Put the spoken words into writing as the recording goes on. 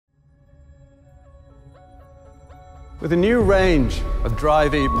With a new range of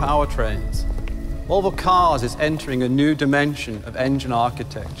Drive-E powertrains, Volvo Cars is entering a new dimension of engine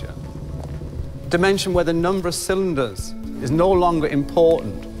architecture. A dimension where the number of cylinders is no longer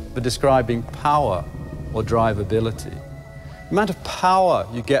important for describing power or drivability. The amount of power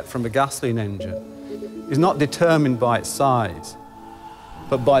you get from a gasoline engine is not determined by its size,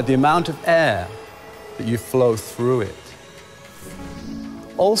 but by the amount of air that you flow through it.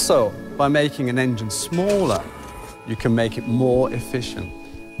 Also, by making an engine smaller, you can make it more efficient.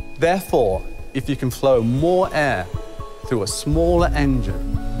 Therefore, if you can flow more air through a smaller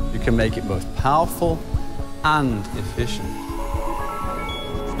engine, you can make it both powerful and efficient.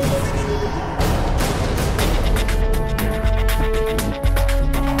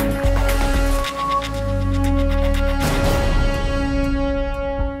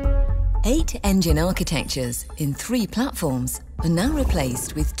 Eight engine architectures in 3 platforms are now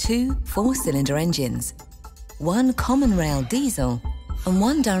replaced with 2 4-cylinder engines, 1 common rail diesel and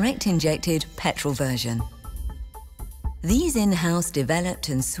 1 direct-injected petrol version. These in-house developed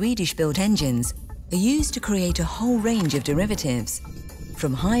and Swedish-built engines are used to create a whole range of derivatives,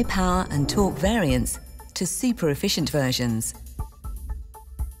 from high power and torque variants to super-efficient versions.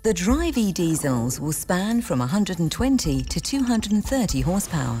 The Drive-E diesels will span from 120 to 230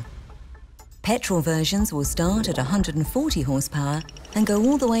 horsepower. Petrol versions will start at 140 horsepower and go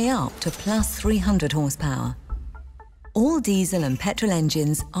all the way up to plus 300 horsepower. All diesel and petrol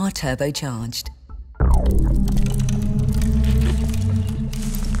engines are turbocharged.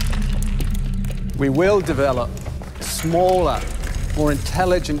 We will develop smaller, more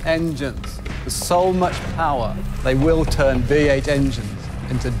intelligent engines with so much power they will turn V8 engines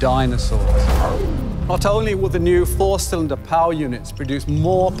into dinosaurs. Not only will the new 4-cylinder power units produce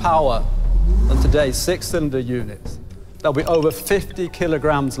more power than today's 6-cylinder units, they'll be over 50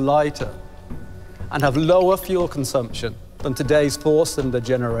 kilograms lighter and have lower fuel consumption than today's 4-cylinder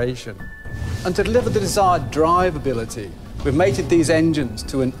generation. And to deliver the desired drivability, we've mated these engines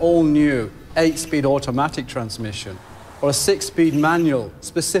to an all-new 8-speed automatic transmission or a 6-speed manual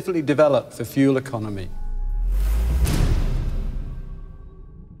specifically developed for fuel economy.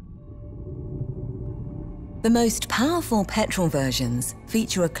 The most powerful petrol versions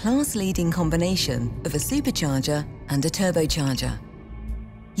feature a class-leading combination of a supercharger and a turbocharger.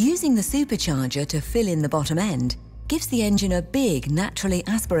 Using the supercharger to fill in the bottom end gives the engine a big, naturally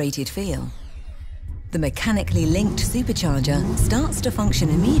aspirated feel. The mechanically linked supercharger starts to function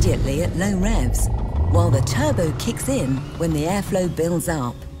immediately at low revs, while the turbo kicks in when the airflow builds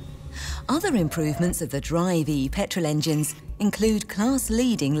up. Other improvements of the Drive-E petrol engines include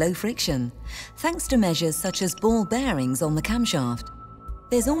class-leading low friction, thanks to measures such as ball bearings on the camshaft.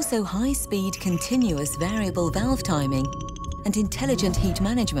 There's also high-speed continuous variable valve timing and intelligent heat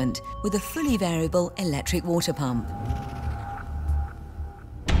management with a fully variable electric water pump.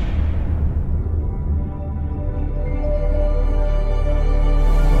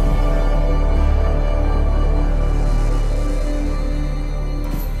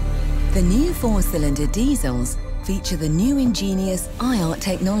 The new 4-cylinder diesels feature the new ingenious IART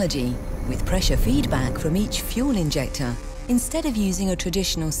technology with pressure feedback from each fuel injector instead of using a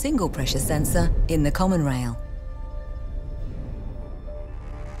traditional single pressure sensor in the common rail.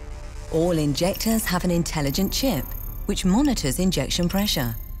 All injectors have an intelligent chip which monitors injection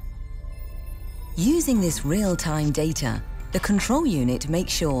pressure. Using this real-time data, the control unit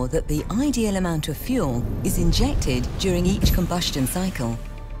makes sure that the ideal amount of fuel is injected during each combustion cycle.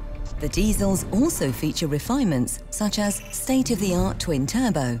 The diesels also feature refinements such as state-of-the-art twin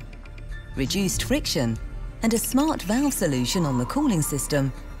turbo, reduced friction, and a smart valve solution on the cooling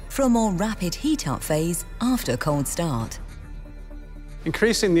system for a more rapid heat-up phase after cold start.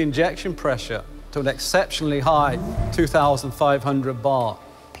 Increasing the injection pressure to an exceptionally high 2,500 bar,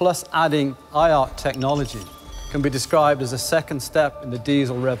 plus adding IART technology, can be described as a second step in the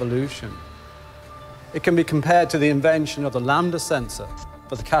diesel revolution. It can be compared to the invention of the lambda sensor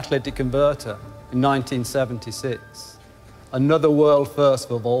for the catalytic converter in 1976. Another world first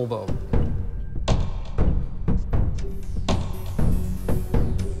for Volvo.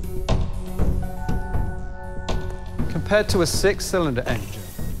 Compared to a 6-cylinder engine,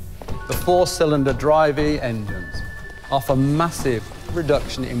 the 4-cylinder Drive-E engines offer massive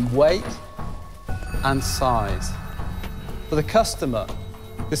reduction in weight and size. For the customer,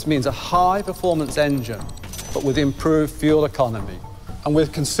 this means a high-performance engine, but with improved fuel economy and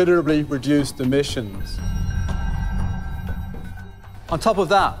with considerably reduced emissions. On top of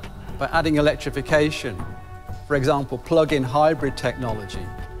that, by adding electrification, for example, plug-in hybrid technology,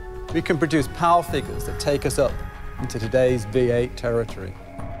 we can produce power figures that take us up into today's V8 territory.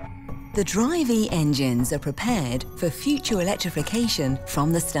 The Drive-E engines are prepared for future electrification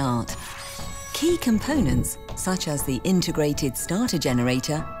from the start. Key components, such as the integrated starter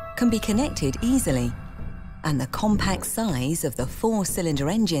generator, can be connected easily, and the compact size of the 4-cylinder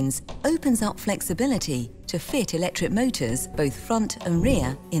engines opens up flexibility to fit electric motors both front and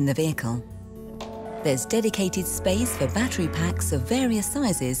rear in the vehicle. There's dedicated space for battery packs of various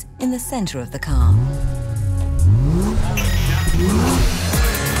sizes in the centre of the car.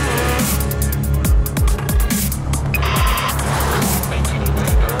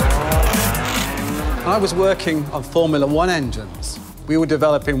 When I was working on Formula One engines, we were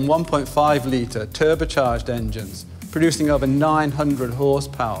developing 1.5-litre turbocharged engines, producing over 900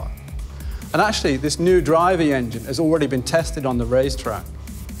 horsepower. And actually, this new Drive-E engine has already been tested on the racetrack.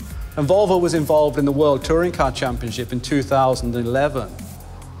 And Volvo was involved in the World Touring Car Championship in 2011.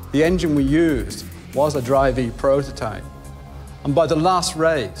 The engine we used was a Drive-E prototype. And by the last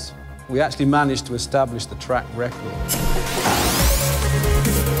race, we actually managed to establish the track record.